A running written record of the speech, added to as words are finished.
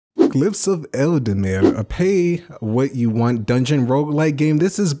Glyphs of Eldamir, a pay-what-you-want dungeon roguelike game.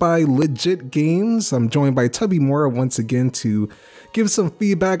 This is by Legit Games. I'm joined by Tubbymora once again to give some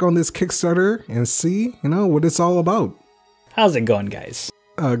feedback on this Kickstarter and see, what it's all about. How's it going, guys?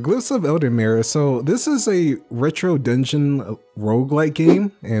 Glyphs of Eldamir. So this is a retro dungeon roguelike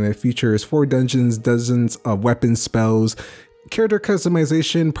game, and it features 4 dungeons, dozens of weapon spells, character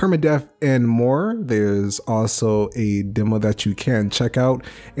customization, permadeath, and more. There's also a demo that you can check out.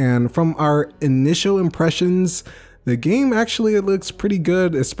 And from our initial impressions, the game actually looks pretty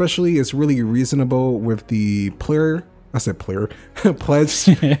good, especially it's really reasonable with the pledge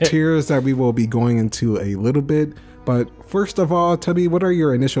tiers that we will be going into a little bit. But first of all, Tubby, what are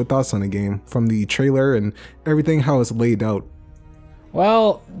your initial thoughts on the game from the trailer and everything, how it's laid out?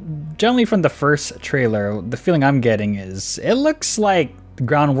 Well, generally from the first trailer, the feeling I'm getting is it looks like the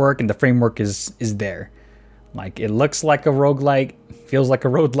groundwork and the framework is there. Like, it looks like a roguelite, feels like a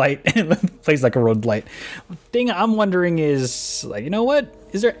roguelite, and plays like a roguelite. Thing I'm wondering is, like,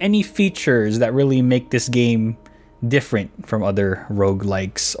 is there any features that really make this game different from other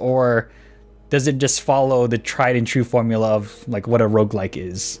roguelikes? Or does it just follow the tried and true formula of, like, what a roguelike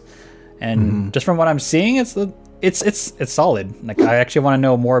is? And just from what I'm seeing, it's solid. Like, I actually want to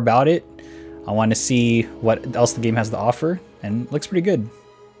know more about it. I want to see what else the game has to offer, and it looks pretty good.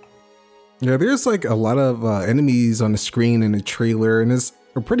 Yeah, there's like a lot of enemies on the screen in the trailer, and it's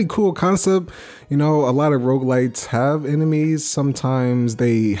a pretty cool concept. A lot of roguelites have enemies. Sometimes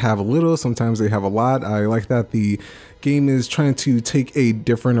they have a little, sometimes they have a lot. I like that the game is trying to take a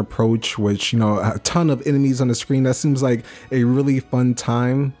different approach, which, a ton of enemies on the screen, that seems like a really fun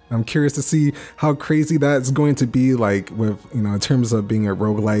time. I'm curious to see how crazy that's going to be, like, with, in terms of being a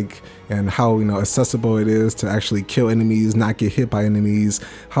roguelike, and how, accessible it is to actually kill enemies, not get hit by enemies,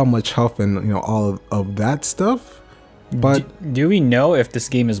 how much health, and, all of that stuff. But do we know if this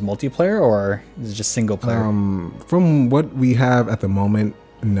game is multiplayer or is it just single player? From what we have at the moment,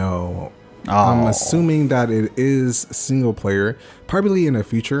 no. I'm assuming that it is single player, probably in the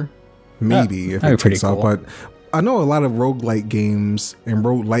future, maybe if it takes off. But I know a lot of roguelike games and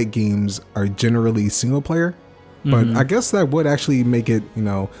roguelike games are generally single player. But I guess that would actually make it,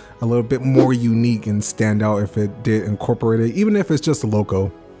 a little bit more unique and stand out if it did incorporate it, even if it's just a logo.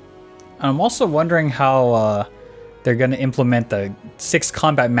 I'm also wondering how they're going to implement the 6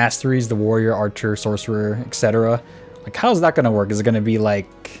 combat masteries, the warrior, archer, sorcerer, etc. Like, how's that going to work? Is it going to be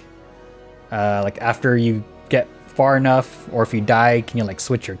like after you get far enough, or if you die, can you like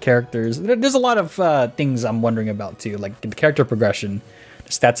switch your characters? There's a lot of things I'm wondering about too, like the character progression, the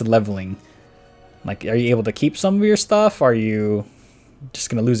stats and leveling. Like, are you able to keep some of your stuff? Are you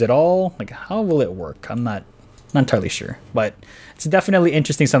just gonna lose it all? Like, how will it work? I'm not entirely sure, but it's definitely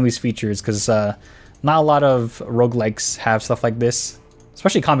interesting, some of these features, because not a lot of roguelikes have stuff like this,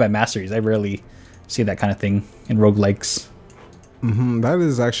 especially combat masteries. I rarely see that kind of thing in roguelikes. That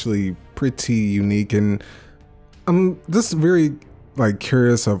is actually pretty unique, and I'm just very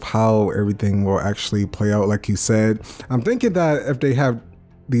curious of how everything will actually play out. Like you said, I'm thinking that if they have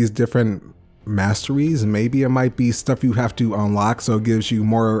these different masteries, maybe it might be stuff you have to unlock, so it gives you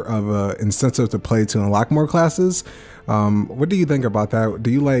more of a incentive to play to unlock more classes. What do you think about that?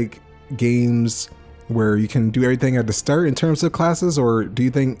 Do you like games where you can do everything at the start in terms of classes, or do you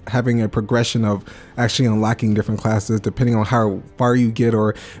think having a progression of actually unlocking different classes depending on how far you get,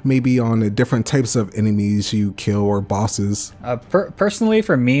 or maybe on the different types of enemies you kill or bosses? Personally,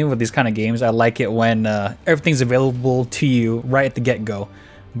 for me, with these kind of games, I like it when everything's available to you right at the get-go.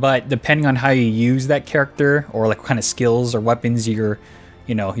 But depending on how you use that character, or like what kind of skills or weapons you're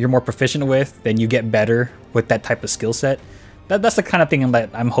more proficient with, then you get better with that type of skill set. That's the kind of thing that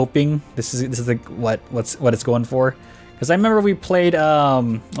I'm hoping this is what it's going for. Because I remember we played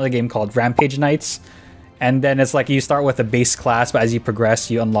a game called Rampage Knights, and then it's like you start with a base class, but as you progress,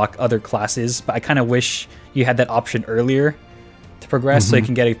 you unlock other classes. But I kind of wish you had that option earlier to progress, so you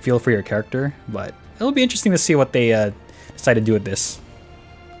can get a feel for your character. But it'll be interesting to see what they decide to do with this.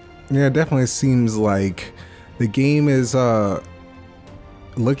 Yeah, it definitely seems like the game is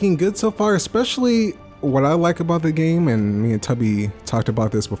looking good so far, especially. What I like about the game, and me and Tubby talked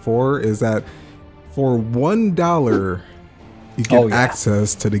about this before, is that for $1 you get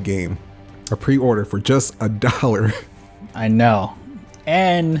access to the game. A pre-order for just $1. I know.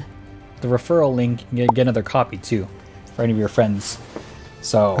 And the referral link, you can get another copy too for any of your friends.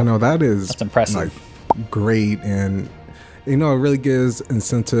 So I know that's impressive. Like, great, and it really gives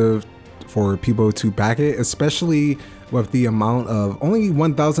incentive for people to back it, especially with the amount of only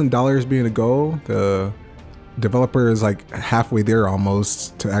 $1,000 being a goal. The developer is like halfway there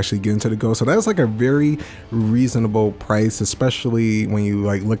almost to actually get into the Go. So that's like a very reasonable price, especially when you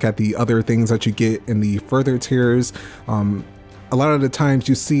like look at the other things that you get in the further tiers. A lot of the times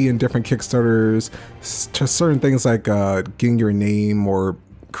you see in different Kickstarters just certain things like getting your name or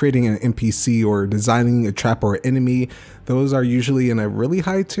creating an NPC or designing a trap or enemy. Those are usually in a really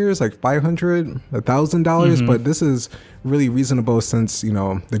high tiers, like $500, $1,000. But this is really reasonable since, you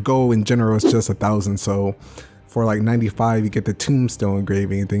know, the Go in general is just $1,000. So for like 95, you get the tombstone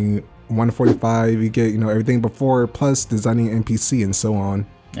engraving. Then 145, you get, you know, everything before plus designing an NPC and so on.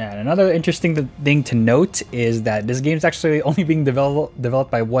 Yeah, and another interesting thing to note is that this game is actually only being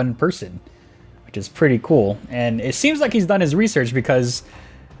developed by one person, which is pretty cool. And it seems like he's done his research because,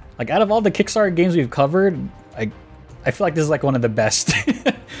 like, out of all the Kickstarter games we've covered, I feel like this is like one of the best,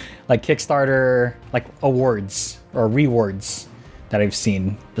 like Kickstarter like awards or rewards that I've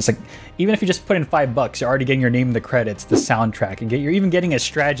seen. Just like even if you just put in $5, you're already getting your name in the credits, the soundtrack, and you're even getting a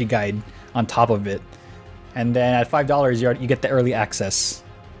strategy guide on top of it. And then at $5, you get the early access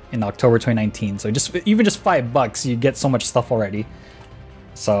in October 2019. So even just $5, you get so much stuff already.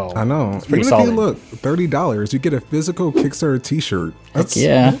 So I know. It's pretty even solid. if you look, $30, you get a physical Kickstarter T-shirt.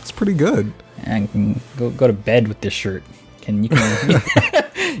 That's pretty good. And you can go to bed with this shirt. You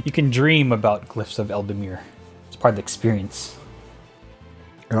can dream about Glyphs of Eldamir. It's part of the experience.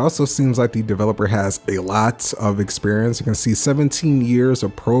 It also seems like the developer has a lot of experience. You can see 17 years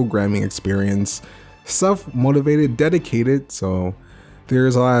of programming experience, self-motivated, dedicated. So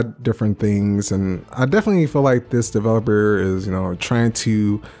there's a lot of different things, and I definitely feel like this developer is, you know, trying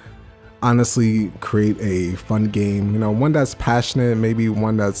to honestly create a fun game. You know, one that's passionate, maybe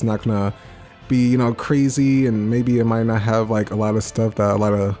one that's not gonna be, you know, crazy, and maybe it might not have like a lot of stuff that a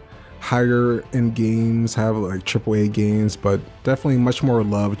lot of higher end games have, like AAA games, but definitely much more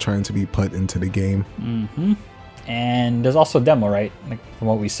love trying to be put into the game. And there's also a demo, right? Like from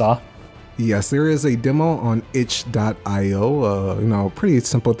what we saw. Yes, there is a demo on itch.io. You know, pretty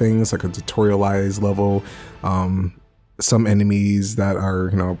simple things like a tutorialized level, some enemies that are,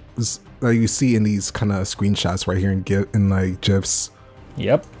 you know, that you see in these kind of screenshots right here in like GIFs.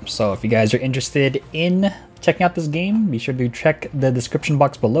 Yep. So if you guys are interested in checking out this game, be sure to check the description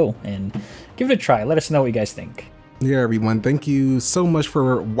box below and give it a try. Let us know what you guys think. Yeah, everyone, thank you so much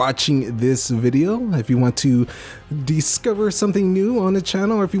for watching this video. If you want to discover something new on the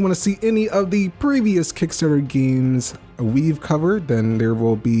channel, or if you want to see any of the previous Kickstarter games we've covered, then there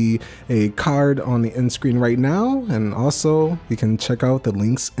will be a card on the end screen right now, and also you can check out the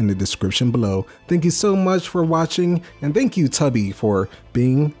links in the description below. Thank you so much for watching, and thank you, Tubby, for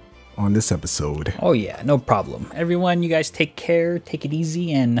being on this episode. Oh yeah, no problem. Everyone, you guys take care, take it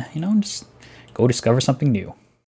easy, and, you know, just go discover something new.